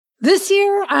This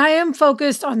year, I am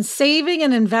focused on saving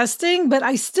and investing, but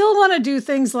I still want to do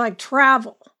things like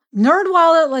travel.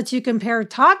 NerdWallet lets you compare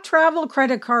top travel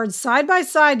credit cards side by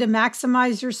side to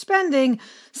maximize your spending,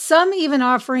 some even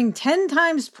offering 10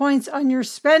 times points on your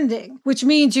spending, which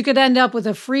means you could end up with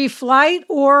a free flight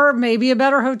or maybe a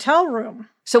better hotel room.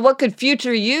 So what could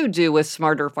future you do with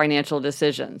smarter financial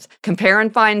decisions? Compare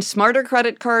and find smarter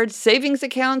credit cards, savings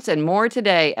accounts, and more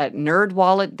today at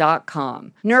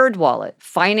nerdwallet.com. NerdWallet,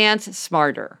 finance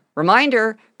smarter.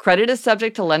 Reminder, credit is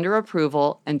subject to lender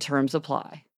approval and terms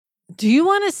apply. Do you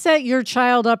want to set your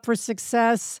child up for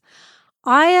success?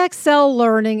 IXL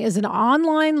Learning is an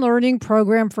online learning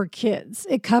program for kids.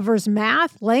 It covers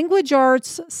math, language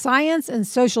arts, science, and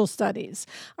social studies.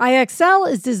 IXL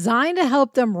is designed to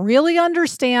help them really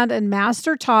understand and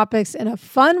master topics in a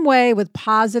fun way with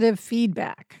positive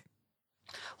feedback.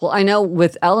 Well, I know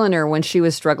with Eleanor, when she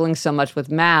was struggling so much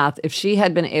with math, if she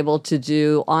had been able to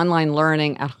do online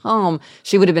learning at home,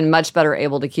 she would have been much better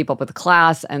able to keep up with the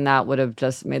class, and that would have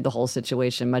just made the whole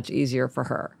situation much easier for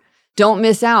her. Don't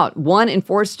miss out. 1 in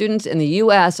 4 students in the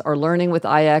U.S. are learning with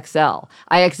IXL.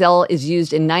 IXL is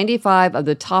used in 95 of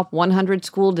the top 100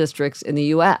 school districts in the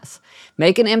U.S.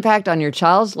 Make an impact on your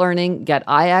child's learning. Get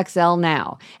IXL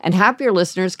now. And Happier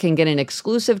listeners can get an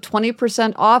exclusive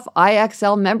 20% off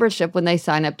IXL membership when they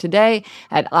sign up today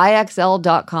at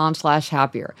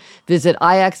IXL.com/happier. Visit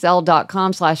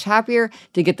IXL.com/happier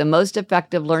to get the most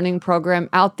effective learning program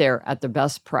out there at the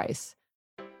best price.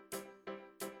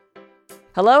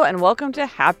 Hello and welcome to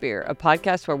Happier, a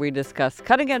podcast where we discuss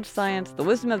cutting-edge science, the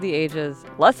wisdom of the ages,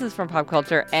 lessons from pop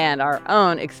culture, and our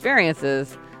own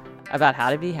experiences about how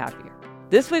to be happier.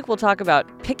 This week we'll talk about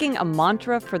picking a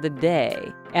mantra for the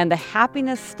day and the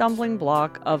happiness stumbling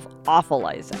block of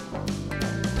awfulizing.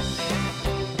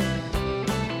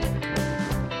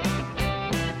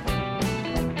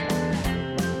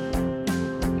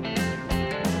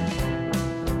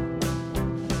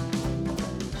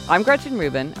 I'm Gretchen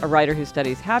Rubin, a writer who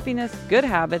studies happiness, good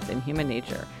habits, and human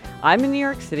nature. I'm in New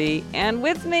York City, and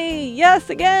with me, yes,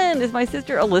 again, is my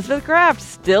sister Elizabeth Craft,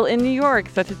 still in New York.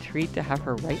 Such a treat to have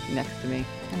her right next to me.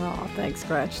 Oh, thanks,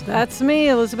 Gretch. That's me,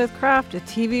 Elizabeth Craft, a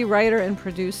TV writer and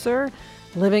producer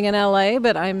living in LA,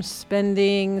 but I'm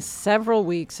spending several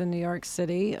weeks in New York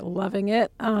City, loving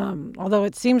it, although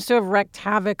it seems to have wreaked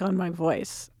havoc on my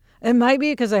voice. It might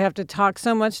be because I have to talk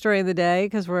so much during the day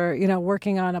because we're,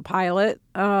 working on a pilot,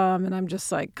 and I'm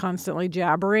just like constantly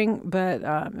jabbering. But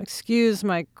excuse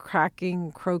my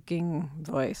cracking, croaking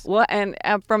voice. Well, and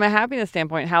from a happiness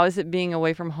standpoint, how is it being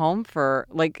away from home for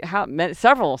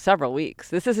several weeks?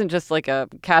 This isn't just like a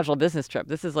casual business trip.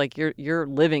 This is like you're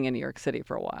living in New York City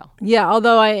for a while. Yeah,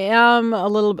 although I am a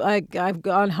little. I've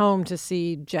gone home to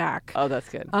see Jack. Oh, that's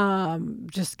good.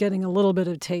 Just getting a little bit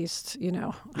of taste,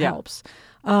 helps.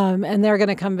 And they're going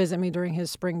to come visit me during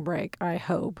his spring break, I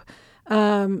hope.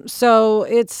 So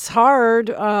it's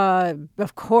hard,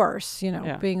 of course,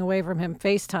 being away from him.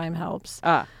 FaceTime helps.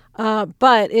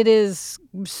 But it is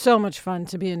so much fun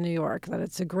to be in New York that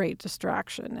it's a great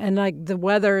distraction. And the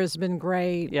weather has been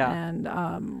great. Yeah.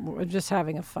 And we're just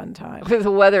having a fun time. With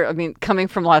the weather, coming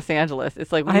from Los Angeles,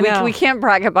 it's like we can't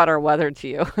brag about our weather to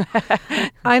you.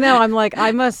 I know. I'm like,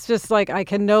 I must just I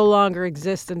can no longer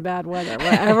exist in bad weather.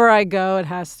 Wherever I go, it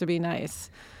has to be nice.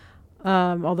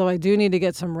 Although I do need to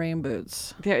get some rain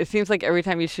boots. Yeah, it seems like every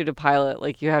time you shoot a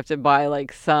pilot, you have to buy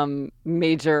some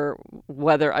major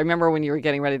weather. I remember when you were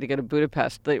getting ready to go to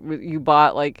Budapest, you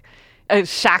bought a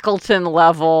Shackleton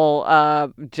level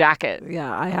jacket.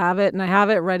 Yeah, I have it, and I have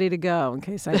it ready to go in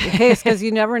case because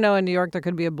you never know in New York there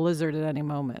could be a blizzard at any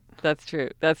moment. That's true.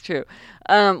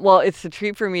 Well, it's a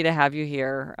treat for me to have you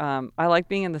here. I like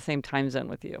being in the same time zone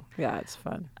with you. Yeah, it's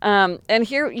fun. And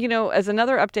here, as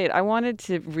another update, I wanted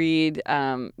to read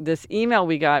this email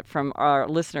we got from our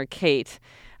listener, Kate,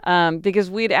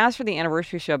 because we'd asked for the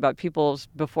anniversary show about people's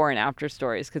before and after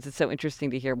stories because it's so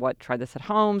interesting to hear what Try This at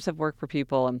Homes have worked for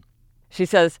people. And she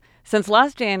says, since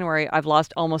last January, I've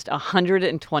lost almost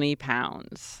 120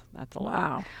 pounds. That's a lot.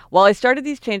 Wow. While I started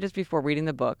these changes before reading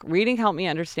the book, reading helped me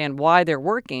understand why they're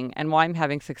working and why I'm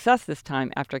having success this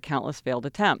time after countless failed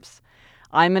attempts.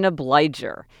 I'm an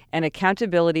obliger, and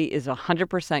accountability is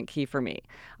 100% key for me.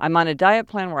 I'm on a diet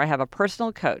plan where I have a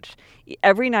personal coach.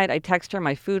 Every night I text her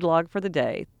my food log for the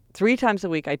day. 3 times a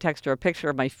week, I text her a picture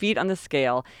of my feet on the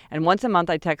scale, and once a month,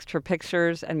 I text her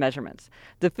pictures and measurements.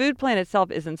 The food plan itself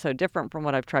isn't so different from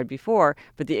what I've tried before,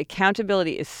 but the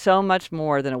accountability is so much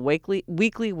more than a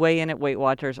weekly weigh-in at Weight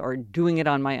Watchers or doing it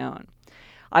on my own.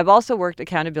 I've also worked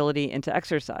accountability into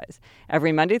exercise.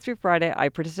 Every Monday through Friday, I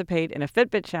participate in a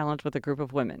Fitbit challenge with a group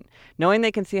of women. Knowing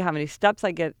they can see how many steps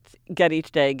I get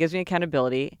each day gives me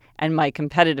accountability, and my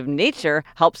competitive nature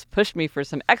helps push me for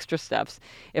some extra steps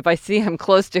if I see I'm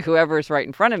close to whoever is right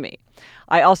in front of me.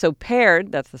 I also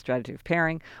paired, that's the strategy of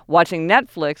pairing, watching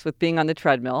Netflix with being on the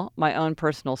treadmill, my own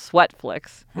personal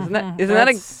sweatflix.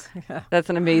 That's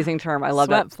an amazing term. I love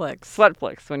that.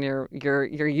 Sweatflix, when you're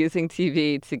using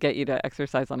TV to get you to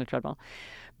exercise on a treadmill.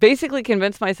 Basically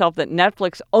convince myself that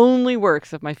Netflix only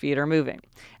works if my feet are moving.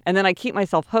 And then I keep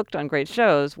myself hooked on great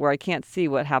shows where I can't see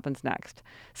what happens next.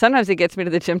 Sometimes it gets me to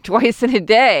the gym twice in a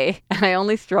day, and I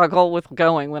only struggle with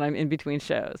going when I'm in between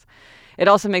shows. It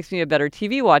also makes me a better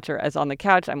TV watcher, as on the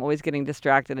couch, I'm always getting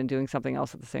distracted and doing something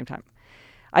else at the same time.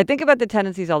 I think about the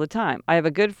tendencies all the time. I have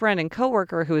a good friend and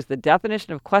coworker who is the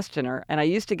definition of questioner, and I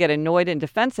used to get annoyed and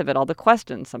defensive at all the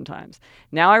questions sometimes.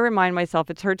 Now I remind myself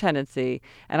it's her tendency,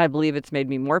 and I believe it's made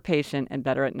me more patient and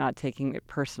better at not taking it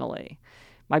personally.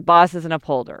 My boss is an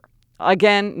upholder.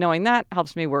 Again, knowing that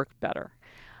helps me work better.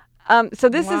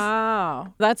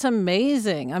 Wow, that's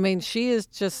amazing. I mean, she is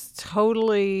just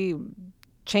totally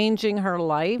changing her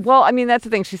life. Well, I mean, that's the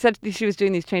thing. She said she was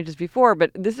doing these changes before,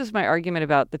 but this is my argument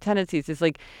about the tendencies. Is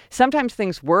like sometimes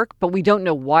things work, but we don't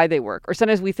know why they work. Or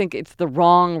sometimes we think it's the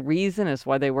wrong reason is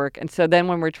why they work. And so then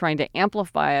when we're trying to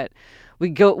amplify it,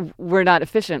 we're not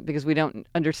efficient because we don't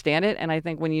understand it. And I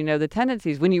think when you know the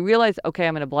tendencies, when you realize, okay,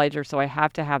 I'm an obliger, so I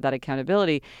have to have that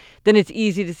accountability, then it's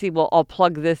easy to see, well, I'll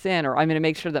plug this in, or I'm going to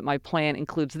make sure that my plan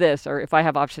includes this. Or if I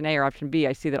have option A or option B,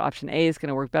 I see that option A is going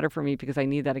to work better for me because I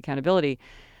need that accountability.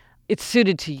 It's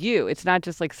suited to you. It's not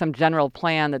just like some general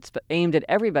plan that's aimed at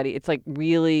everybody. It's like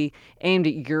really aimed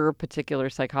at your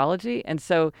particular psychology. And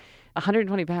so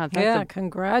 120 pounds.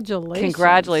 Congratulations.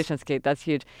 Congratulations, Kate. That's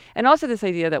huge. And also this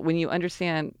idea that when you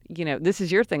understand, this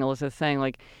is your thing, Elizabeth, saying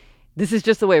like, this is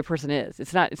just the way a person is.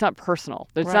 It's not personal.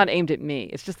 It's not aimed at me.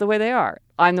 It's just the way they are.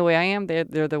 I'm the way I am. They're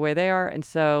the way they are. And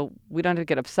so we don't have to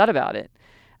get upset about it.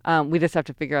 We just have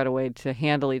to figure out a way to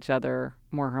handle each other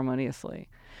more harmoniously.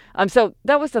 So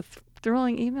that was a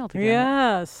thrilling email to get.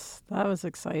 Yes, that was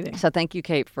exciting. So thank you,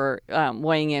 Kate, for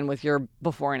weighing in with your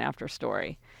before and after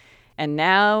story. And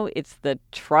now it's the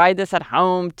try this at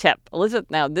home tip. Elizabeth,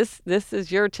 now this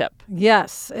is your tip.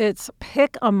 Yes, it's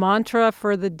pick a mantra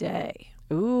for the day.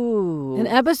 Ooh. In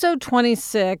episode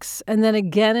 26, and then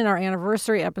again in our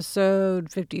anniversary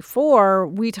episode 54,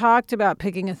 we talked about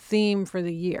picking a theme for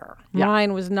the year. Yeah.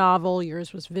 Mine was novel,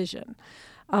 yours was vision.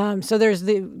 So there's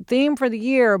the theme for the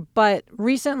year, but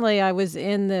recently I was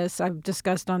in this, I've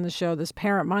discussed on the show, this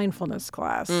parent mindfulness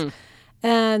class.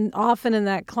 And often in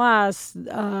that class,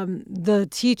 the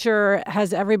teacher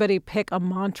has everybody pick a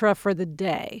mantra for the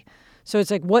day. So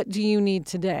it's like, what do you need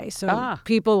today? So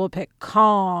people will pick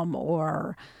calm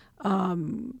or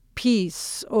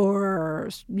peace or,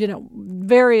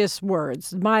 various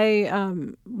words. My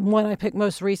one I picked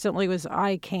most recently was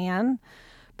I can,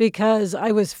 because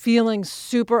I was feeling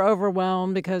super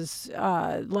overwhelmed because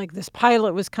this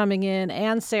pilot was coming in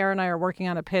and Sarah and I are working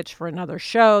on a pitch for another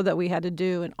show that we had to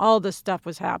do and all this stuff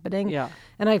was happening. Yeah.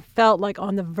 And I felt like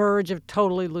on the verge of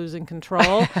totally losing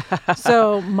control.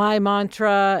 So my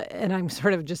mantra, and I'm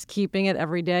sort of just keeping it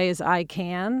every day, is I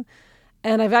can.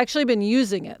 And I've actually been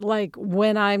using it. Like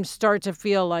when I start to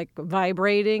feel like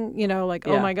vibrating, oh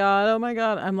my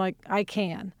God, I'm like, I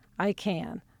can.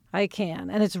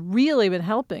 And it's really been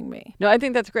helping me. No, I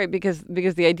think that's great because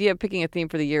the idea of picking a theme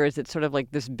for the year is it's sort of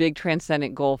like this big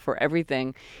transcendent goal for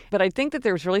everything. But I think that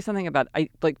there's really something about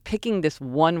picking this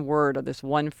one word or this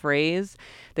one phrase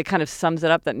that kind of sums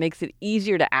it up, that makes it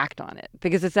easier to act on it.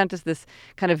 Because it's not just this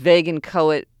kind of vague and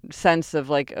inchoate sense of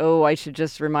like, oh, I should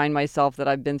just remind myself that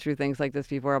I've been through things like this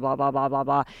before, blah, blah, blah, blah,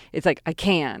 blah. It's like, I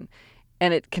can.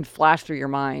 And it can flash through your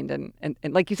mind. And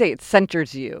like you say, it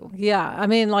centers you. Yeah. I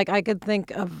mean, I could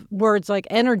think of words like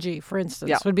energy, for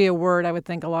instance, would be a word I would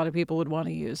think a lot of people would want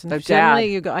to use. And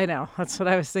generally you go, I know. That's what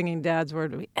I was thinking. Dad's word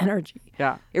would be energy.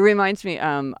 Yeah. It reminds me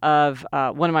of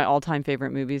one of my all-time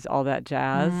favorite movies, All That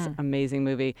Jazz. Amazing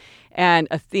movie. And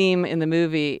a theme in the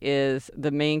movie is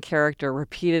the main character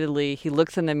repeatedly, he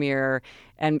looks in the mirror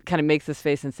and kind of makes this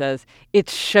face and says,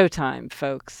 "It's showtime,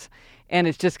 folks." And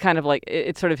it's just kind of like,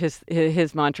 it's sort of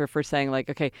his mantra for saying like,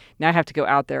 okay, now I have to go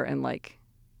out there and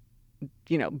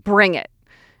bring it.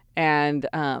 And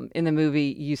in the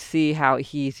movie, you see how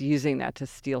he's using that to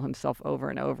steel himself over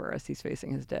and over as he's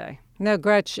facing his day. Now,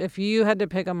 Gretch, if you had to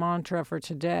pick a mantra for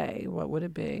today, what would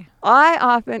it be? I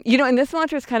often, and this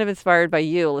mantra is kind of inspired by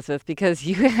you, Elizabeth, because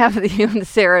you and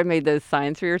Sarah made those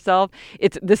signs for yourself.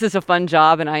 This is a fun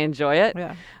job and I enjoy it.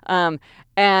 Yeah.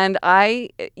 And I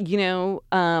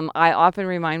often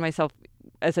remind myself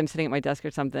as I'm sitting at my desk or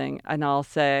something, and I'll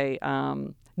say,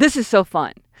 this is so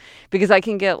fun. Because I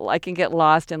can get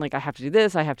lost in like, I have to do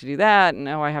this, I have to do that, and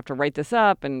I have to write this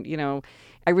up. And,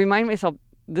 I remind myself,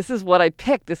 this is what I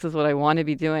picked. This is what I want to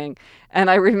be doing.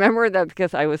 And I remember that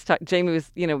because Jamie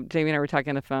and I were talking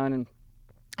on the phone and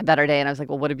about our day. And I was like,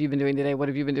 well, what have you been doing today? What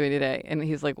have you been doing today? And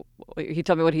he's like, he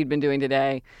told me what he'd been doing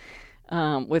today.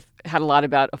 Had a lot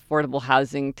about affordable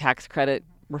housing tax credit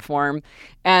reform.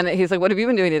 And he's like, what have you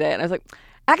been doing today? And I was like,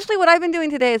 actually, what I've been doing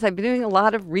today is I've been doing a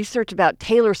lot of research about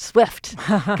Taylor Swift.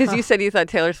 Because you said you thought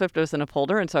Taylor Swift was an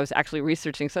upholder. And so I was actually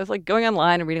researching. So I was like going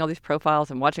online and reading all these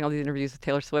profiles and watching all these interviews with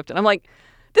Taylor Swift. And I'm like,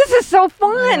 this is so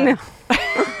fun. Yeah.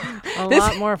 A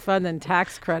lot more fun than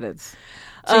tax credits.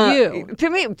 To you. To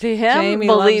me, to him, Jamie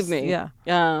believe loves, me. Yeah.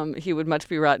 He would much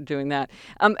be right doing that.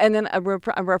 And then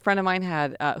a friend of mine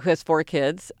who has 4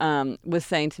 kids, was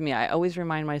saying to me, I always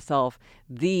remind myself,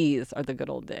 these are the good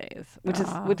old days, which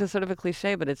is sort of a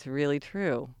cliche, but it's really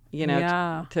true.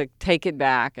 To take it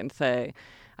back and say,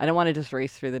 I don't want to just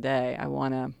race through the day. I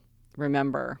want to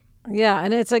remember. Yeah,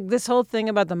 and it's like this whole thing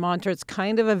about the mantra, it's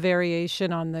kind of a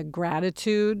variation on the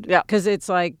gratitude. Yeah. Because it's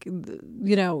like,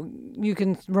 you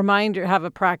can have a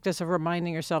practice of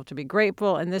reminding yourself to be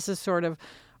grateful. And this is sort of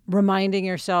reminding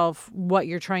yourself what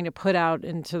you're trying to put out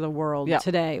into the world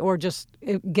today, or just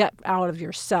get out of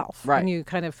yourself. Right. And you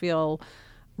kind of feel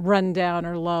run down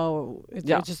or low. It's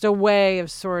just a way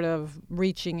of sort of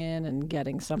reaching in and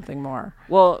getting something more.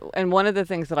 Well, and one of the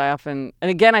things that I often, and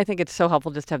again, I think it's so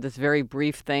helpful just to have this very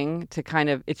brief thing to kind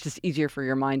of, it's just easier for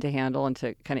your mind to handle and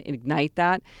to kind of ignite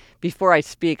that. Before I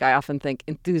speak, I often think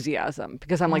enthusiasm,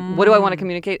 because I'm like, what do I want to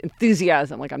communicate?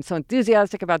 Enthusiasm. Like, I'm so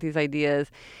enthusiastic about these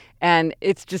ideas. And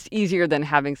it's just easier than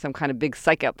having some kind of big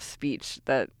psych-up speech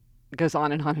that goes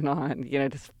on and on and on,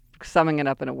 just summing it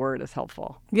up in a word is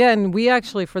helpful. Yeah, and we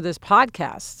actually, for this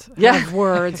podcast, have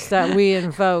words that we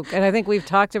invoke. And I think we've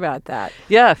talked about that.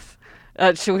 Yes.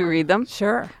 Should we read them?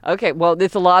 Sure. Okay, well,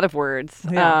 there's a lot of words,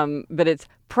 Yeah. but it's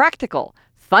practical,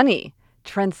 funny,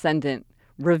 transcendent,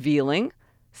 revealing,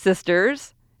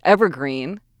 sisters,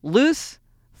 evergreen, loose,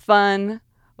 fun,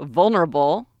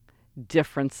 vulnerable,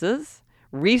 differences,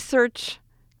 research,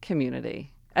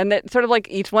 community. And that sort of like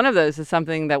each one of those is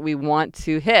something that we want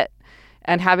to hit.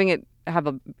 And having it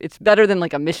it's better than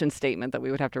like a mission statement that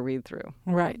we would have to read through.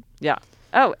 Right. Yeah.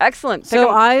 Oh, excellent. So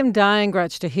I am dying,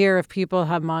 Gretch, to hear if people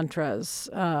have mantras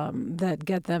that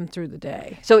get them through the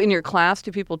day. So in your class,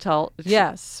 do people tell?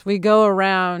 Yes. We go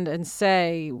around and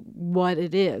say what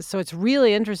it is. So it's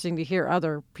really interesting to hear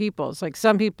other people's. Like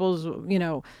some people's,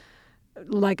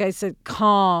 like I said,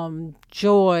 calm,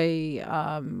 joy,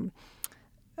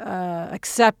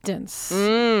 acceptance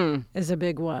is a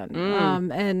big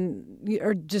one,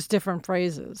 or just different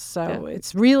phrases. So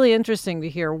it's really interesting to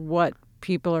hear what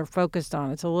people are focused on.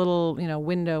 It's a little,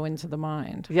 window into the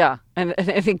mind. Yeah, and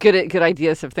I think good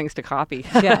ideas of things to copy.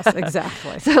 Yes,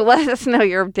 exactly. So let us know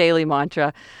your daily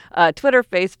mantra. Twitter,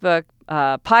 Facebook,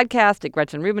 podcast at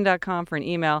GretchenRubin.com for an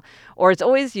email. Or as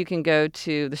always, you can go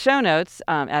to the show notes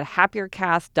at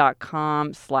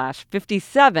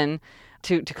happiercast.com/57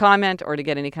 to comment or to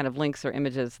get any kind of links or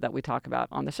images that we talk about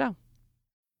on the show.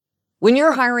 When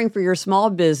you're hiring for your small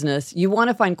business, you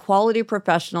want to find quality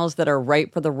professionals that are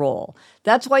right for the role.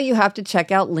 That's why you have to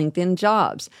check out LinkedIn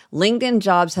Jobs. LinkedIn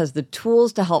Jobs has the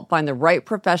tools to help find the right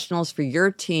professionals for your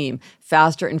team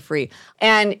faster and free.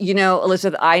 And,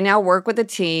 Elizabeth, I now work with a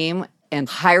team, and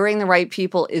hiring the right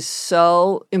people is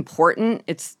so important.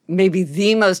 It's maybe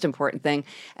the most important thing.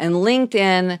 And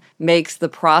LinkedIn makes the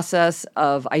process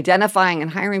of identifying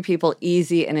and hiring people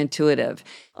easy and intuitive.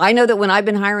 I know that when I've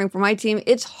been hiring for my team,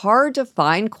 it's hard to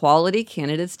find quality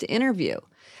candidates to interview.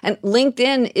 And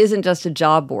LinkedIn isn't just a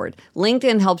job board.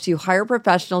 LinkedIn helps you hire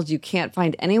professionals you can't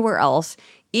find anywhere else,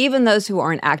 even those who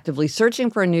aren't actively searching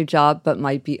for a new job but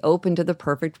might be open to the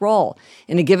perfect role.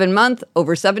 In a given month,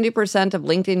 over 70% of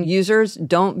LinkedIn users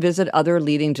don't visit other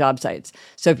leading job sites.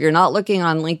 So if you're not looking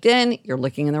on LinkedIn, you're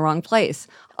looking in the wrong place.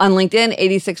 On LinkedIn,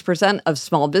 86% of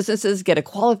small businesses get a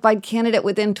qualified candidate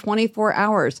within 24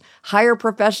 hours. Hire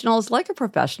professionals like a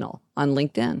professional on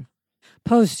LinkedIn.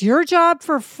 Post your job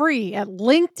for free at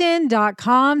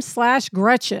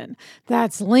linkedin.com/Gretchen.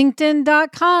 That's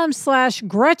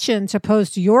linkedin.com/Gretchen to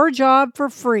post your job for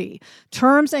free.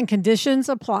 Terms and conditions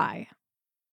apply.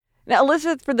 Now,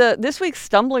 Elizabeth, for this week's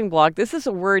stumbling block, this is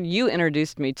a word you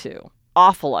introduced me to.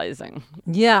 Awfulizing.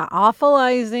 Yeah,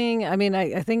 awfulizing. I mean,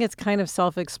 I think it's kind of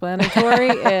self-explanatory.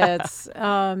 It's,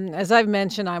 as I've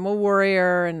mentioned, I'm a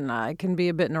worrier and I can be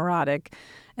a bit neurotic.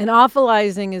 And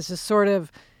awfulizing is just sort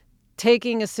of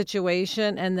taking a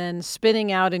situation and then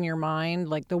spinning out in your mind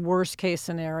like the worst case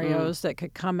scenarios that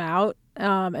could come out,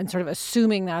 and sort of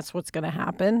assuming that's what's going to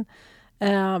happen.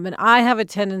 And I have a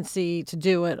tendency to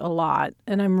do it a lot,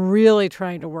 and I'm really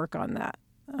trying to work on that.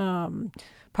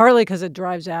 Partly because it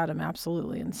drives Adam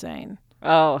absolutely insane.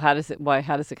 Oh, how does it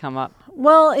come up?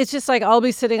 Well, it's just like I'll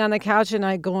be sitting on the couch at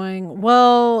night going,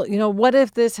 well, what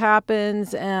if this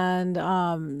happens? And,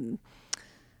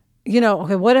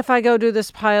 okay, what if I go do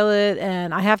this pilot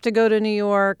and I have to go to New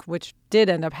York, which did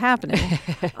end up happening.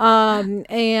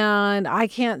 And I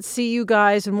can't see you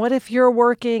guys. And what if you're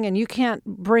working and you can't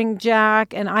bring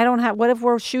Jack? And I don't have, what if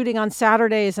we're shooting on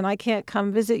Saturdays and I can't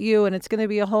come visit you and it's going to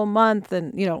be a whole month?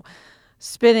 And,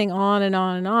 spinning on and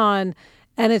on and on.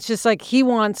 And it's just like he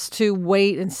wants to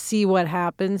wait and see what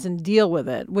happens and deal with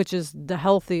it, which is the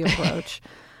healthy approach.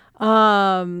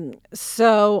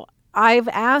 So I've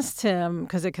asked him,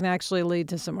 because it can actually lead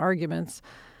to some arguments,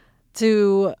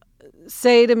 to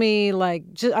say to me,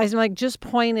 just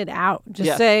point it out.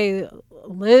 Just say,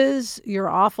 Liz, you're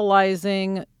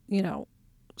awfulizing,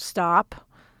 stop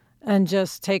and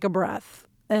just take a breath.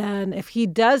 And if he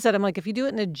does that, I'm like, if you do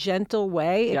it in a gentle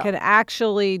way, it can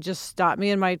actually just stop me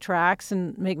in my tracks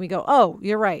and make me go, oh,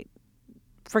 you're right.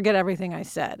 Forget everything I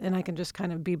said. And I can just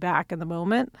kind of be back in the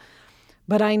moment.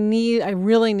 But I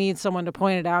really need someone to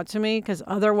point it out to me, because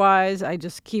otherwise I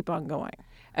just keep on going.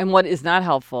 And what is not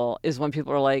helpful is when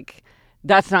people are like,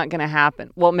 that's not going to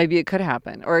happen. Well, maybe it could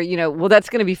happen. Or, well, that's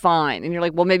going to be fine. And you're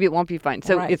like, well, maybe it won't be fine.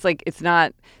 So It's like, it's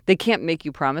not, they can't make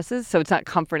you promises. So it's not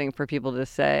comforting for people to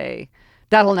say,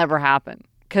 that'll never happen,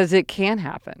 because it can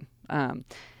happen.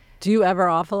 Do you ever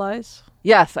awfulize?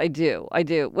 Yes, I do.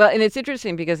 Well, and it's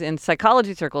interesting because in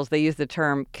psychology circles, they use the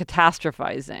term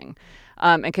catastrophizing.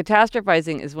 And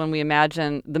catastrophizing is when we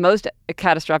imagine the most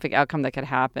catastrophic outcome that could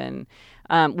happen,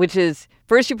 which is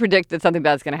first you predict that something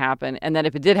bad is going to happen, and then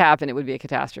if it did happen, it would be a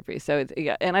catastrophe. So,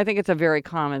 and I think it's a very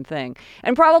common thing.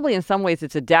 And probably in some ways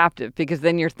it's adaptive, because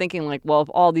then you're thinking like, well, if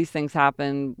all these things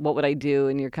happen, what would I do?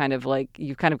 And you're kind of like,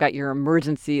 you've kind of got your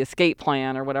emergency escape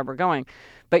plan or whatever going.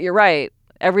 But you're right.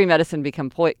 Every medicine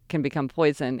can become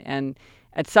poison. And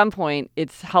at some point,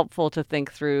 it's helpful to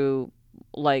think through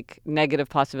like negative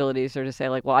possibilities, or to say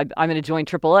like, well, I'm going to join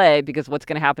AAA because what's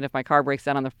going to happen if my car breaks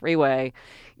down on the freeway,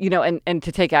 and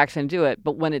to take action and do it.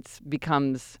 But when it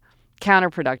becomes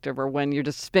counterproductive, or when you're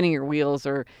just spinning your wheels,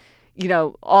 or,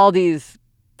 all these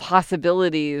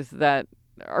possibilities that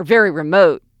are very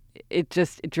remote, it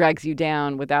drags you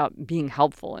down without being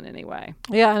helpful in any way.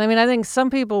 Yeah. And I think some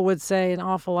people would say in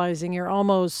awfulizing, you're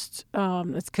almost,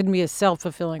 it could be a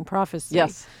self-fulfilling prophecy.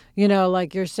 Yes.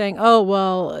 Like you're saying, oh,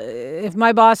 well, if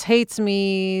my boss hates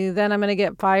me, then I'm going to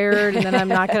get fired, and then I'm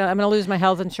going to lose my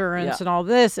health insurance and all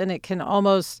this. And it can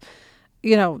almost,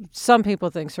 some people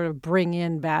think sort of bring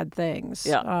in bad things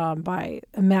by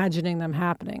imagining them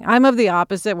happening. I'm of the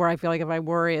opposite, where I feel like if I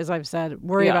worry, as I've said,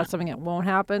 about something that won't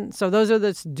happen. So those are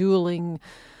the dueling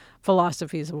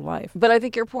philosophies of life. But I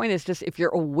think your point is just, if you're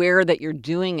aware that you're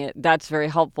doing it, that's very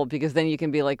helpful, because then you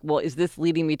can be like, well, is this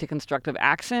leading me to constructive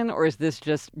action, or is this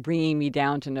just bringing me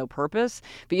down to no purpose?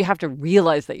 But you have to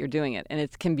realize that you're doing it, and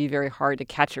it can be very hard to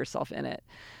catch yourself in it.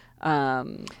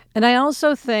 And I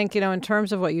also think, in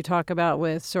terms of what you talk about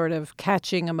with sort of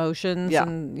catching emotions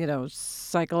and,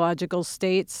 psychological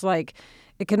states, like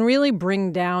it can really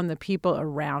bring down the people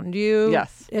around you.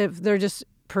 Yes. If they're just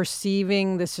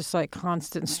perceiving this just like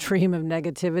constant stream of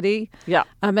negativity. Yeah.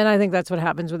 And I think that's what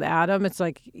happens with Adam. It's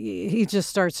like he just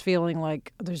starts feeling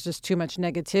like there's just too much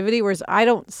negativity, whereas I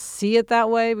don't see it that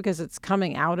way because it's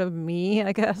coming out of me,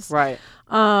 I guess. Right.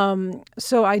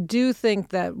 So I do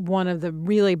think that one of the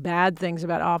really bad things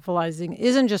about awfulizing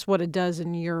isn't just what it does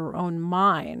in your own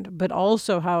mind, but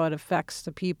also how it affects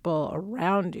the people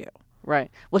around you.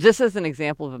 Right. Well, just as an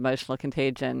example of emotional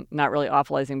contagion, not really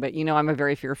awfulizing, but I'm a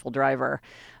very fearful driver.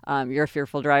 You're a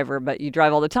fearful driver, but you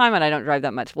drive all the time, and I don't drive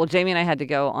that much. Well, Jamie and I had to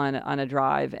go on a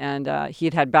drive, and he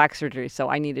had back surgery, so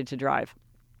I needed to drive.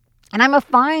 And I'm a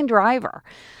fine driver.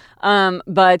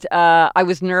 But I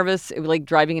was nervous, like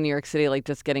driving in New York City, like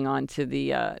just getting on to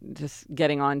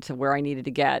where I needed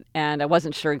to get. And I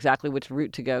wasn't sure exactly which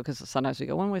route to go, because sometimes we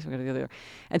go one way, so we're going to go the other.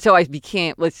 And so I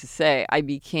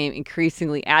became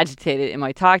increasingly agitated in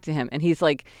my talk to him. And he's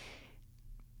like,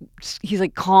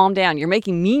 calm down. You're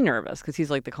making me nervous, because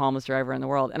he's like the calmest driver in the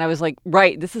world. And I was like,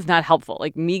 right, this is not helpful.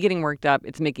 Like me getting worked up,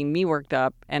 it's making me worked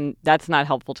up, and that's not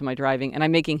helpful to my driving. And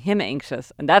I'm making him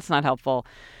anxious, and that's not helpful.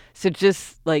 So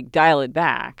just like dial it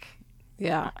back.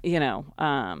 Yeah.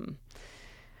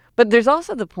 But there's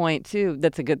also the point, too,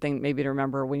 that's a good thing maybe to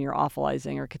remember when you're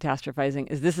awfulizing or catastrophizing,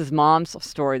 is this is Mom's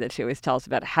story that she always tells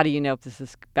about how do you know if this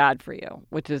is bad for you,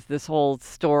 which is this whole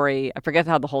story. I forget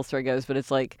how the whole story goes, but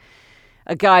it's like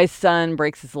a guy's son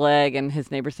breaks his leg and his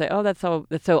neighbors say, oh, that's so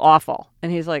awful.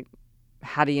 And he's like,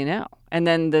 how do you know? And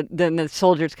then the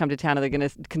soldiers come to town and they're going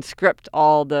to conscript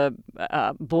all the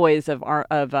boys of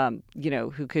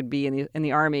who could be in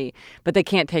the army, but they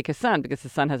can't take his son because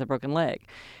his son has a broken leg.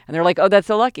 And they're like, oh, that's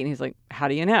so lucky. And he's like, how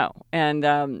do you know? And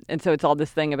so it's all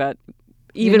this thing about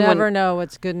even you never know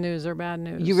what's good news or bad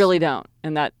news. You really don't,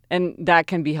 and that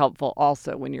can be helpful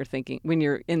also when you're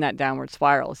in that downward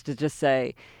spiral, is to just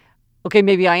say, okay,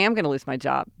 maybe I am going to lose my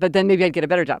job, but then maybe I'd get a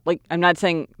better job. Like, I'm not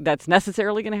saying that's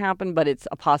necessarily going to happen, but it's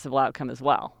a possible outcome as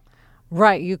well.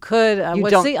 Right. You could,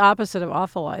 what's the opposite of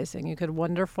awfulizing? You could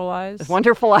wonderfulize.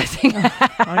 Wonderfulizing.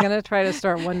 I'm going to try to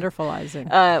start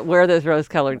wonderfulizing. Wear those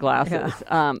rose-colored glasses.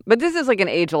 Yeah. But this is like an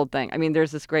age-old thing. I mean,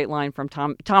 there's this great line from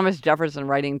Thomas Jefferson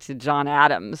writing to John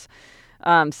Adams,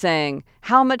 saying,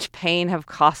 how much pain have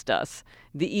cost us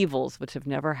the evils which have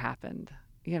never happened.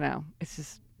 It's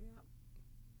just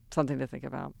something to think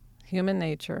about. Human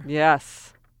nature.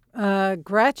 Yes.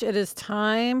 Gretch, it is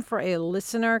time for a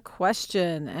listener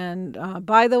question. And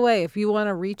by the way, if you want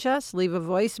to reach us, leave a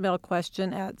voicemail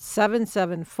question at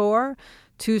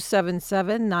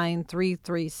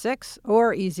 774-277-9336,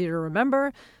 or easy to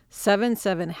remember,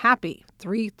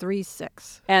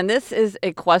 77-HAPPY-336. And this is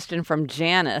a question from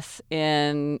Janice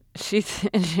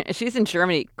she's in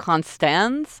Germany,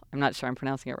 Konstanz. I'm not sure I'm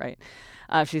pronouncing it right.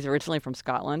 She's originally from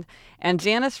Scotland. And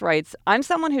Janice writes, I'm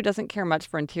someone who doesn't care much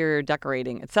for interior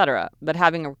decorating, etc., but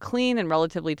having a clean and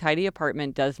relatively tidy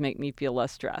apartment does make me feel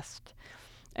less stressed.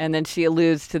 And then she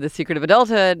alludes to the secret of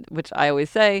adulthood, which I always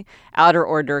say, outer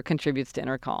order contributes to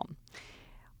inner calm.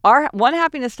 Our one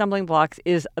happiness stumbling blocks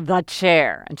is the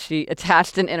chair, and she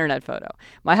attached an internet photo.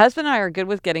 My husband and I are good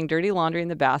with getting dirty laundry in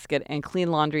the basket and clean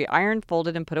laundry ironed,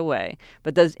 folded, and put away,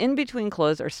 but those in-between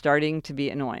clothes are starting to be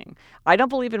annoying. I don't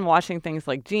believe in washing things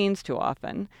like jeans too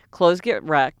often. Clothes get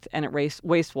wrecked, and it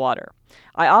wastes water.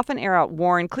 I often air out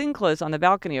worn, clean clothes on the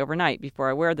balcony overnight before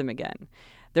I wear them again.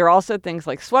 There are also things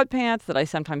like sweatpants that I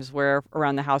sometimes wear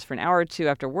around the house for an hour or two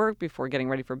after work before getting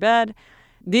ready for bed.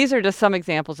 These are just some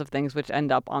examples of things which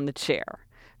end up on the chair.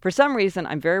 For some reason,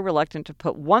 I'm very reluctant to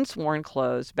put once worn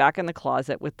clothes back in the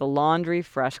closet with the laundry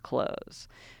fresh clothes.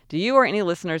 Do you or any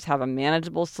listeners have a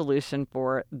manageable solution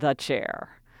for the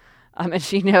chair? And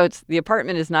she notes, the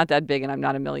apartment is not that big and I'm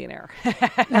not a millionaire.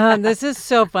 This is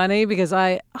so funny because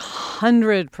I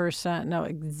 100% know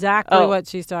exactly what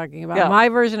she's talking about. Yeah. My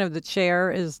version of the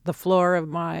chair is the floor of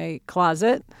my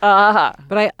closet.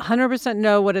 But I 100%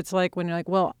 know what it's like when you're like,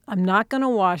 well, I'm not going to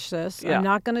wash this. Yeah. I'm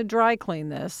not going to dry clean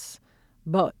this.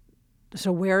 But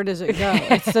so where does it go?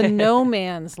 It's the no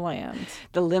man's land.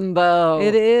 The limbo.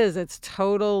 It is. It's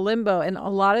total limbo. And a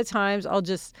lot of times I'll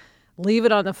just leave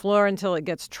it on the floor until it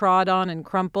gets trod on and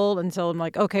crumpled until I'm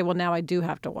like, okay, well, now I do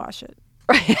have to wash it.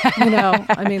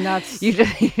 I mean, that's... You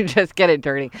just get it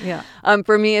dirty. Yeah.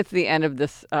 For me, it's the end of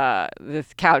this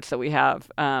couch that we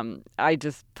have. I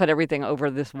just put everything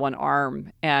over this one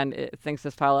arm and things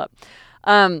just pile up.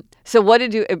 So what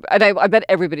did you... And I bet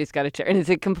everybody's got a chair. And it's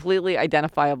a completely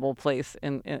identifiable place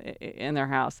in their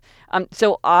house.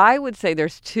 So I would say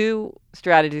there's two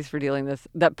strategies for dealing with this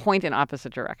that point in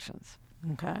opposite directions.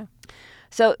 Okay.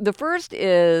 So the first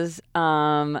is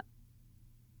the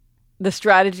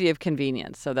strategy of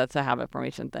convenience. So that's a habit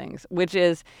formation things, which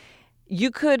is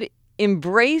you could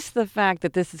embrace the fact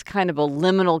that this is kind of a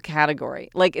liminal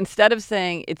category. Like instead of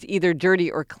saying it's either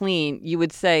dirty or clean, you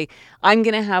would say, I'm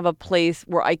going to have a place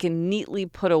where I can neatly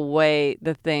put away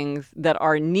the things that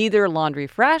are neither laundry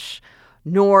fresh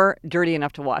nor dirty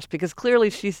enough to wash. Because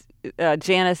clearly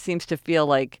Janice seems to feel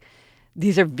like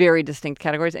these are very distinct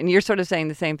categories. And you're sort of saying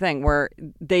the same thing where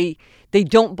they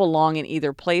don't belong in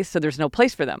either place. So there's no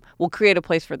place for them. We'll create a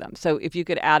place for them. So if you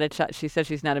could add she says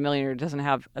she's not a millionaire, doesn't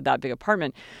have that big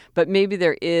apartment, but maybe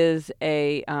there is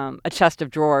a chest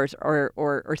of drawers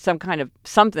or some kind of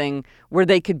something where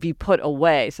they could be put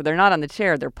away. So they're not on the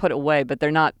chair, they're put away, but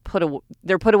they're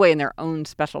put away in their own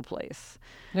special place.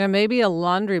 Yeah, maybe a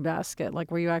laundry basket, like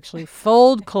where you actually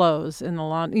fold clothes in the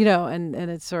laundry, and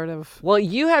it's sort of... Well,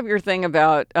 you have your thing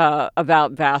about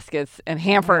baskets and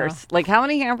hampers. Yeah. Like, how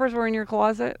many hampers were in your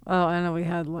closet? Oh, I know we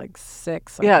had like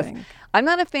 6, I think. I'm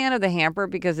not a fan of the hamper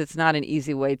because it's not an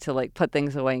easy way to like put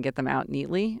things away and get them out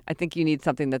neatly. I think you need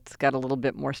something that's got a little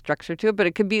bit more structure to it, but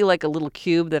it could be like a little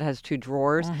cube that has 2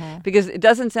 drawers because it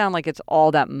doesn't sound like it's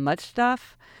all that much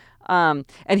stuff. And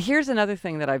here's another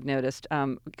thing that I've noticed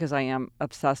because I am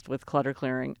obsessed with clutter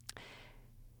clearing.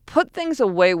 put things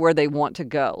away where they want to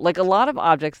go. Like a lot of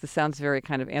objects, this sounds very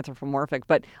kind of anthropomorphic,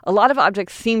 but a lot of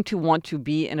objects seem to want to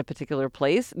be in a particular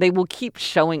place. They will keep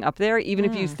showing up there, even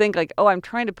if you think like, oh, I'm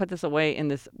trying to put this away in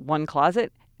this one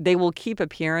closet. They will keep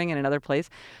appearing in another place.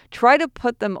 Try to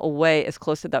put them away as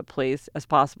close to that place as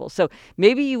possible. So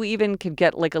maybe you even could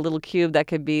get like a little cube that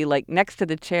could be like next to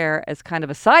the chair as kind of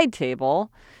a side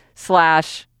table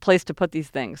 / place to put these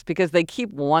things, because they keep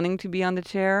wanting to be on the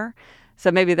chair. So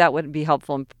maybe that would be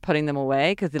helpful in putting them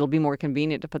away, because it'll be more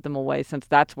convenient to put them away since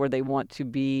that's where they want to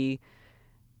be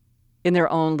in their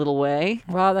own little way.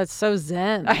 Wow, that's so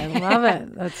zen. I love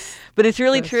it. But it's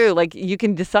really true. Like you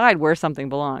can decide where something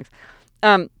belongs.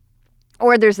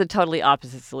 Or there's the totally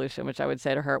opposite solution, which I would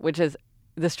say to her, which is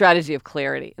the strategy of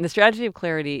clarity. And the strategy of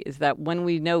clarity is that when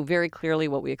we know very clearly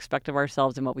what we expect of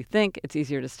ourselves and what we think, it's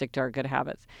easier to stick to our good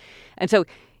habits. And so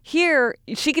here,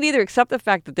 she could either accept the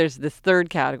fact that there's this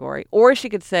third category, or she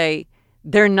could say,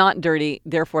 they're not dirty,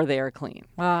 therefore they are clean.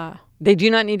 They do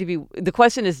not need to be. The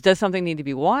question is, does something need to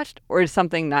be washed, or does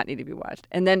something not need to be washed?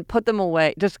 And then put them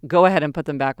away. Just go ahead and put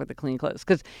them back with the clean clothes.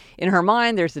 Because in her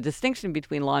mind, there's a distinction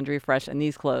between laundry fresh and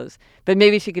these clothes. But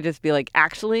maybe she could just be like,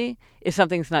 actually, if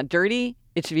something's not dirty,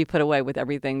 it should be put away with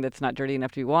everything that's not dirty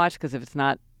enough to be washed. Because if it's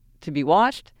not to be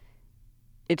washed,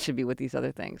 it should be with these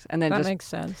other things. And then that makes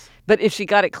sense. But if she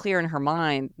got it clear in her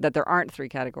mind that there aren't 3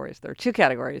 categories, there are 2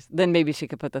 categories, then maybe she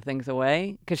could put the things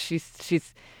away, because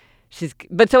she's.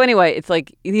 But so anyway, it's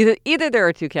like either there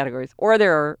are 2 categories or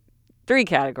there are 3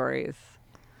 categories.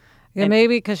 Yeah,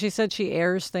 maybe because she said she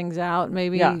airs things out.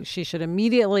 Maybe she should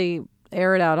immediately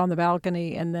air it out on the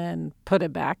balcony and then put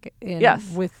it back in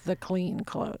with the clean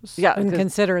clothes. Yeah, and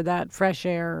consider that fresh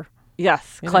air.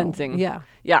 Yes, cleansing. Yeah.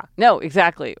 No,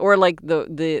 exactly. Or like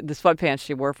the sweatpants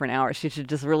she wore for an hour. She should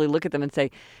just really look at them and say,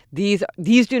 these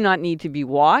do not need to be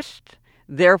washed.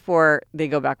 Therefore, they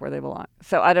go back where they belong.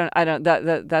 So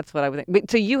that's what I would think.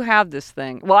 But so you have this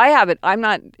thing. Well, I have it.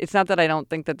 It's not that I don't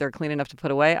think that they're clean enough to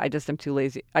put away. I just am too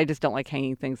lazy. I just don't like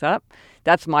hanging things up.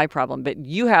 That's my problem. But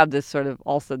you have this sort of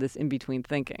also this in-between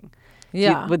thinking.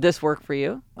 Yeah. Would this work for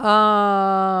you?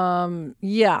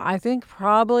 Yeah, I think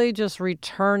probably just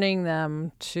returning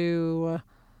them to,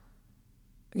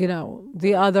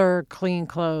 the other clean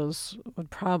clothes would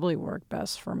probably work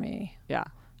best for me. Yeah.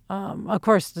 Of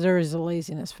course, there is a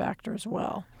laziness factor as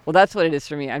well. Well, that's what it is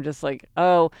for me. I'm just like,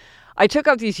 I took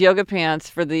up these yoga pants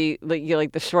for the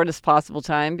shortest possible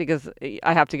time because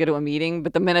I have to go to a meeting.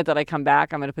 But the minute that I come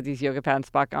back, I'm going to put these yoga pants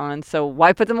back on. So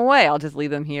why put them away? I'll just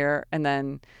leave them here. And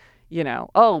then,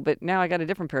 but now I got a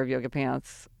different pair of yoga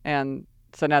pants. And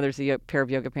so now there's a pair of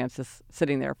yoga pants just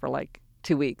sitting there for like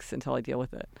 2 weeks until I deal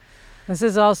with it. This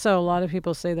is also, a lot of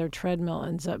people say their treadmill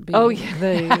ends up being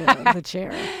the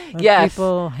chair. Yes.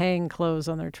 People hang clothes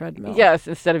on their treadmill. Yes,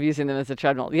 instead of using them as a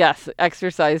treadmill. Yes,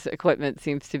 exercise equipment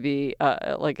seems to be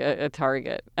like a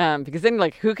target. Because then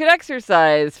who could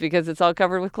exercise? Because it's all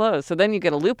covered with clothes. So then you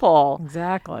get a loophole.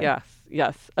 Exactly.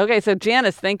 Yes. Okay, so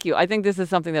Janice, thank you. I think this is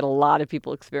something that a lot of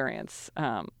people experience.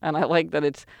 And I like that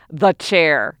it's the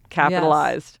chair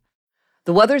capitalized. Yes.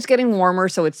 The weather's getting warmer,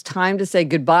 so it's time to say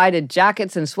goodbye to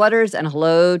jackets and sweaters and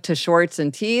hello to shorts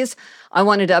and tees. I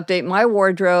wanted to update my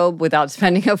wardrobe without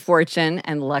spending a fortune,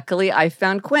 and luckily I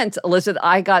found Quince. Elizabeth,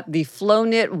 I got the Flow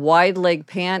Knit wide leg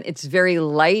pant. It's very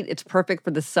light. It's perfect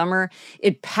for the summer.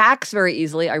 It packs very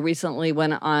easily. I recently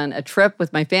went on a trip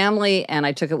with my family, and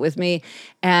I took it with me,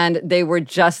 and they were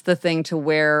just the thing to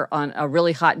wear on a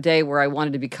really hot day where I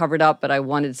wanted to be covered up, but I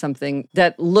wanted something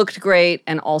that looked great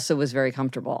and also was very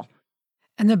comfortable.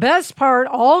 And the best part,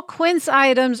 all Quince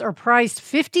items are priced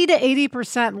 50 to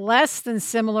 80% less than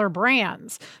similar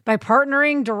brands. By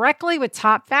partnering directly with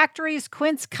top factories,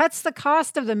 Quince cuts the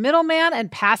cost of the middleman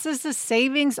and passes the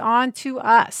savings on to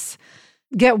us.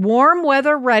 Get warm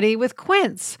weather ready with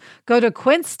Quince. Go to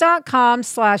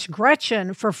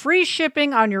quince.com/Gretchen for free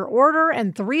shipping on your order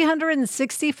and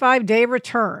 365-day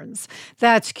returns.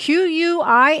 That's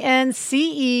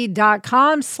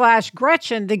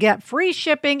QUINCE.com/Gretchen to get free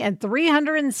shipping and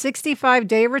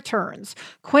 365-day returns.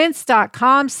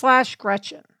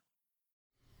 Quince.com/Gretchen.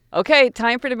 Okay,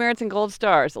 time for demerits and gold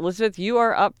stars. Elizabeth, you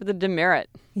are up for the demerit.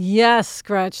 Yes,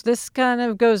 Gretch. This kind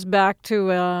of goes back to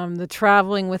the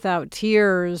Traveling Without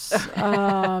Tears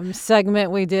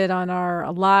segment we did on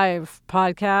our live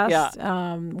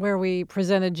podcast, where we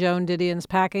presented Joan Didion's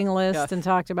packing list and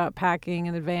talked about packing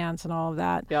in advance and all of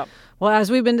that. Yep. Well,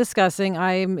 as we've been discussing,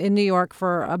 I'm in New York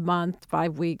for a month,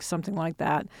 5 weeks, something like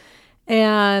that.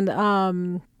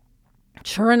 And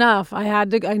sure enough, I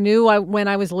knew when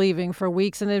I was leaving for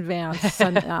weeks in advance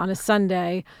on a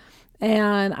Sunday,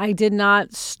 and I did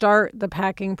not start the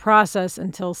packing process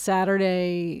until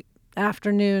Saturday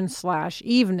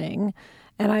afternoon/evening.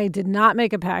 And I did not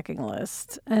make a packing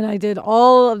list. And I did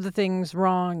all of the things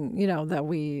wrong, that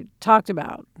we talked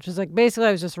about. Which is like, basically,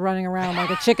 I was just running around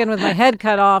like a chicken with my head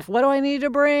cut off. What do I need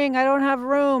to bring? I don't have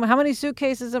room. How many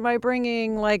suitcases am I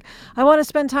bringing? Like, I want to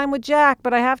spend time with Jack,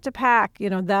 but I have to pack,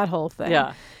 that whole thing.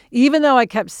 Yeah. Even though I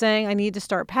kept saying I need to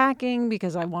start packing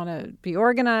because I want to be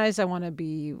organized. I want to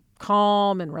be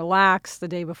calm and relaxed the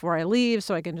day before I leave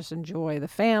so I can just enjoy the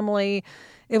family.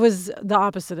 It was the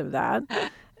opposite of that.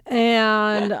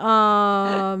 And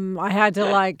I had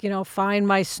to find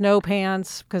my snow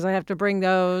pants because I have to bring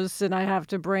those, and I have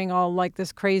to bring all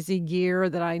this crazy gear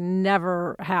that I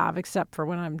never have except for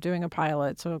when I'm doing a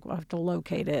pilot. So I have to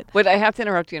locate it. But I have to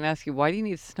interrupt you and ask you, why do you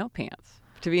need snow pants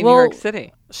to be in New York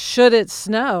City? Should it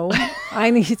snow, I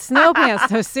need snow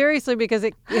pants. No, seriously, because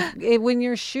when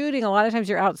you're shooting, a lot of times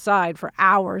you're outside for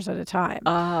hours at a time.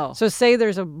 Oh. So say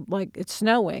there's it's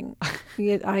snowing,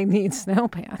 I need snow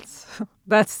pants.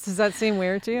 Does that seem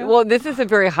weird to you? Well, this is a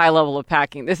very high level of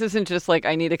packing. This isn't just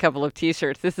I need a couple of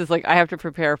T-shirts. This is I have to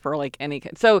prepare for any.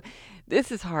 So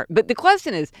this is hard. But the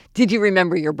question is, did you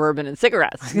remember your bourbon and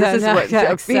cigarettes? This is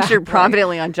what featured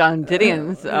prominently on John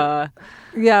Didion's.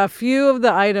 Yeah, a few of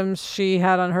the items she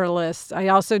had on her list. I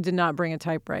also did not bring a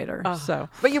typewriter.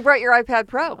 But you brought your iPad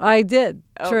Pro. I did.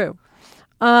 Oh. True.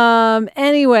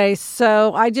 Anyway,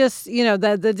 so I just,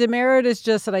 the demerit is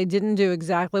just that I didn't do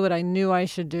exactly what I knew I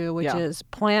should do, which is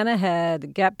plan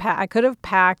ahead, I could have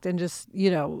packed and just,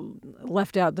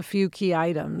 left out the few key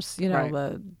items, right.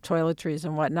 The toiletries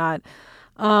and whatnot,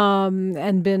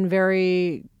 and been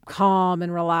very calm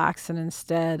and relaxed. And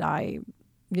instead I,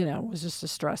 was just a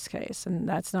stress case, and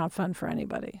that's not fun for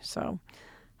anybody. So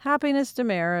happiness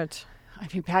demerit. I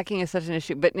mean, packing is such an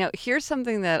issue. But now, here's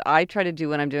something that I try to do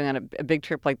when I'm doing on a big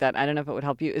trip like that. I don't know if it would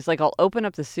help you. Is I'll open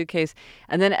up the suitcase,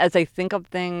 and then as I think of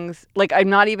things, I'm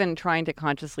not even trying to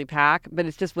consciously pack, but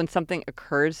it's just when something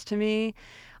occurs to me,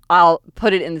 I'll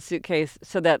put it in the suitcase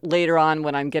so that later on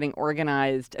when I'm getting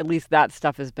organized, at least that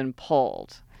stuff has been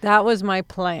pulled. That was my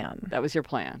plan. That was your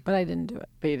plan. But I didn't do it.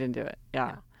 But you didn't do it.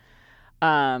 Yeah.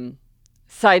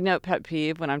 Side note, pet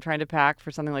peeve when I'm trying to pack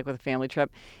for something with a family trip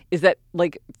is that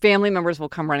family members will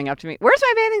come running up to me. Where's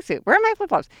my bathing suit? Where are my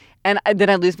flip-flops? And then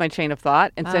I lose my train of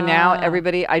thought. And so now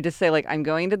everybody, I just say I'm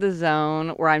going to the zone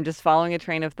where I'm just following a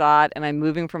train of thought and I'm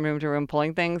moving from room to room,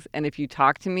 pulling things. And if you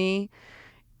talk to me,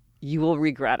 you will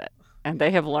regret it. And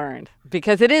they have learned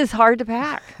because it is hard to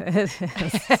pack. It is.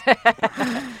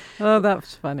 Oh,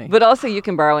 that's funny. But also you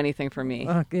can borrow anything from me.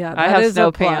 Yeah, I have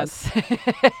snow pants.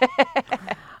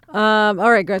 All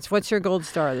right, Gretz, what's your gold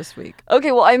star this week?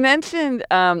 Okay, well, I mentioned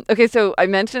so I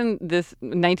mentioned this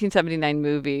 1979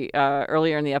 movie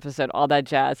earlier in the episode, All That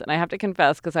Jazz, and I have to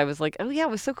confess because I was like, oh yeah, it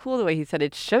was so cool the way he said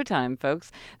it's showtime,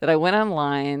 folks, that I went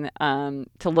online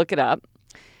to look it up.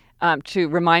 To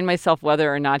remind myself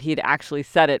whether or not he'd actually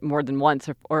said it more than once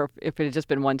or if it had just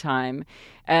been one time.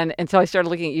 And so I started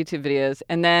looking at YouTube videos,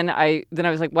 and then I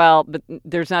was like, well, but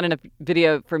there's not enough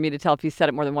video for me to tell if he said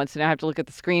it more than once, so now I have to look at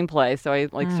the screenplay. So I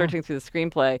searching through the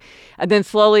screenplay, and then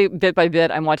slowly, bit by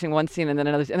bit, I'm watching one scene and then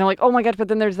another, and I'm like, oh my God, but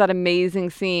then there's that amazing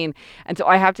scene. And so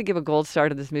I have to give a gold star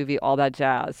to this movie, All That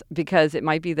Jazz, because it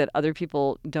might be that other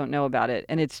people don't know about it,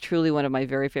 and it's truly one of my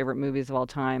very favorite movies of all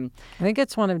time. I think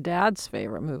it's one of Dad's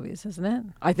favorite movies, isn't it?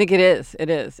 I think it is. It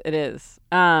is.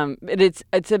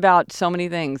 It's about so many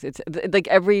things. It's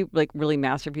every really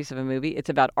masterpiece of a movie. It's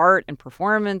about art and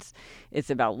performance. It's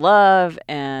about love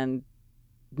and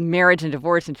marriage and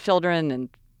divorce and children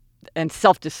and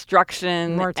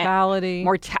self-destruction, mortality.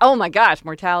 Oh my gosh,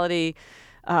 mortality,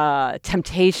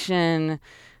 temptation.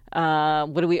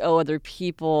 What do we owe other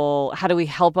people? How do we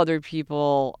help other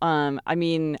people?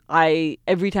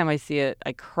 Every time I see it,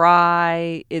 I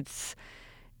cry. It's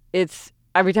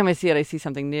every time I see it, I see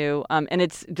something new. And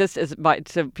it's just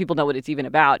so people know what it's even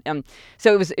about.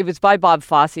 So it was by Bob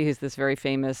Fosse, who's this very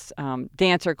famous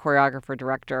dancer, choreographer,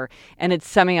 director, and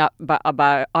it's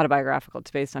autobiographical.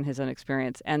 It's based on his own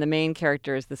experience. And the main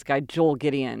character is this guy, Joel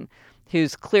Gideon,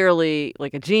 who's clearly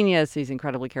a genius. He's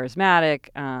incredibly charismatic.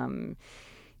 And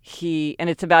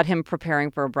it's about him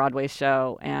preparing for a Broadway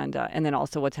show and then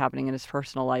also what's happening in his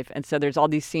personal life. And so there's all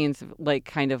these scenes of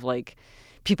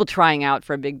people trying out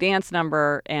for a big dance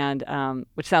number, and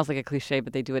which sounds like a cliche,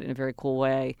 but they do it in a very cool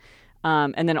way.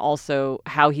 And then also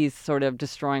how he's sort of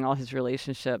destroying all his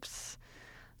relationships.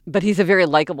 But he's a very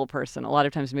likable person. A lot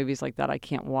of times movies like that I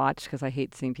can't watch because I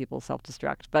hate seeing people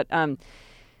self-destruct. But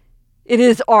It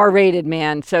is R-rated,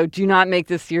 man. So do not make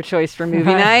this your choice for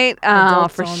movie night,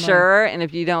 for sure. And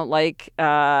if you don't like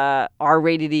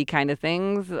R-rated-y kind of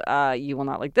things, you will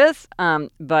not like this.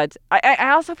 But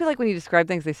I also feel like when you describe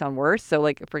things, they sound worse. So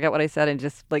like, forget what I said and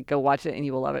just like go watch it, and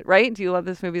you will love it. Right? Do you love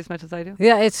this movie as much as I do?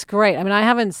 Yeah, it's great. I mean, I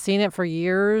haven't seen it for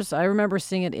years. I remember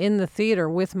seeing it in the theater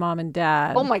with Mom and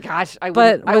Dad. Oh my gosh, I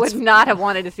would not have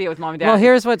wanted to see it with Mom and Dad. Well,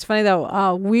 here's what's funny though.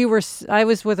 I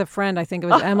was with a friend. I think it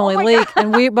was Emily Leake,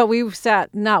 and we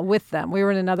sat not with them. We were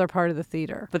in another part of the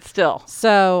theater. But still.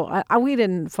 So we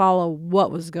didn't follow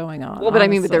what was going on. Well, but honestly. I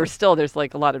mean, but there's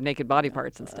like a lot of naked body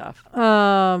parts and stuff.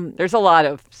 There's a lot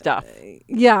of stuff.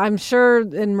 Yeah, I'm sure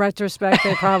in retrospect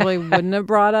they probably wouldn't have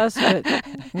brought us, but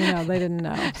they didn't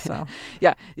know. So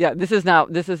yeah. This is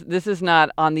not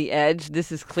on the edge.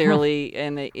 This is clearly,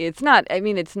 and it's not. I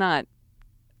mean, it's not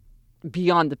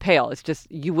beyond the pale. It's just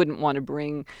you wouldn't want to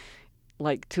bring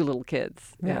like two little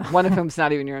kids. Yeah. One of whom's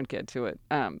not even your own kid to it.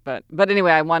 But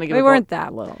anyway, I want to give we weren't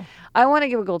that little. I want to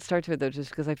give a gold star to it though,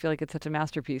 just because I feel like it's such a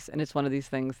masterpiece, and it's one of these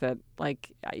things that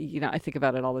like I think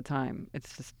about it all the time.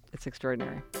 It's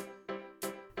extraordinary.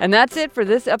 And that's it for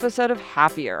this episode of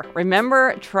Happier.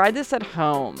 Remember, try this at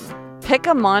home. Pick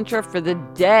a mantra for the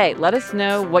day. Let us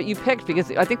know what you picked, because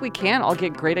I think we can all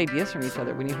get great ideas from each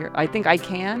other when you hear. I think I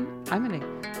can. I'm gonna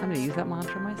use that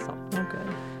mantra myself. Okay.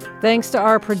 Thanks to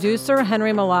our producer,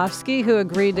 Henry Malofsky, who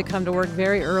agreed to come to work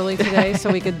very early today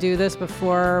so we could do this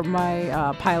before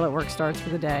my pilot work starts for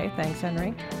the day. Thanks,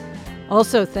 Henry.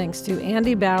 Also, thanks to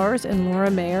Andy Bowers and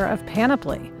Laura Mayer of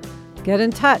Panoply. Get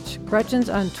in touch. Gretchen's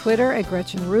on Twitter at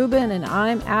Gretchen Rubin, and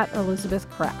I'm at Elizabeth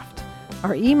Kraft.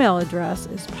 Our email address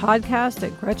is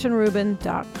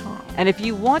podcast@GretchenRubin.com. And if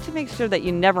you want to make sure that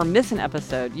you never miss an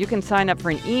episode, you can sign up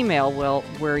for an email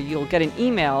where you'll get an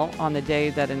email on the day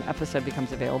that an episode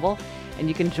becomes available. And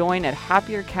you can join at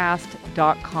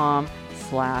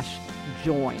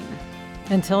happiercast.com/join.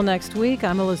 Until next week,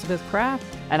 I'm Elizabeth Kraft.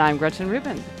 And I'm Gretchen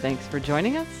Rubin. Thanks for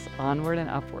joining us. Onward and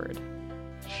upward.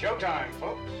 Showtime,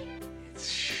 folks. It's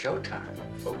showtime,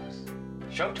 folks.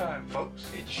 Showtime, folks.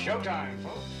 It's showtime,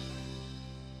 folks.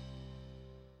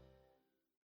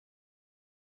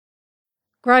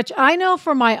 Gretch, I know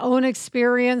from my own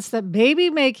experience that baby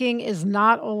making is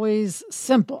not always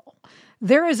simple.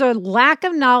 There is a lack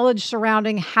of knowledge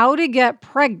surrounding how to get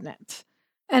pregnant.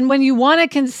 And when you want to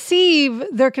conceive,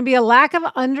 there can be a lack of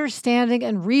understanding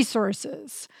and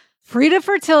resources. Frida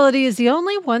Fertility is the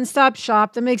only one-stop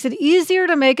shop that makes it easier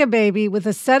to make a baby with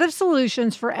a set of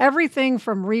solutions for everything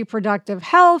from reproductive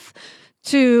health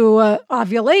to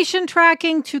ovulation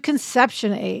tracking to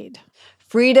conception aid.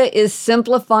 Frida is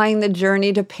simplifying the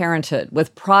journey to parenthood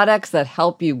with products that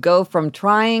help you go from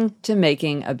trying to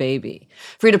making a baby.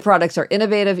 Frida products are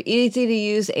innovative, easy to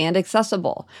use, and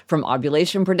accessible, from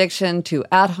ovulation prediction to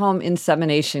at-home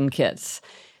insemination kits.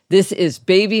 This is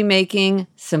baby making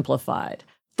simplified.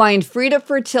 Find Frida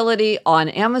Fertility on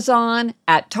Amazon,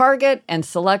 at Target, and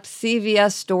select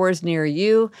CVS stores near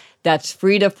you. That's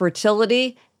Frida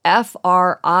Fertility,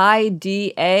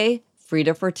 Frida,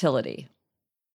 Frida Fertility.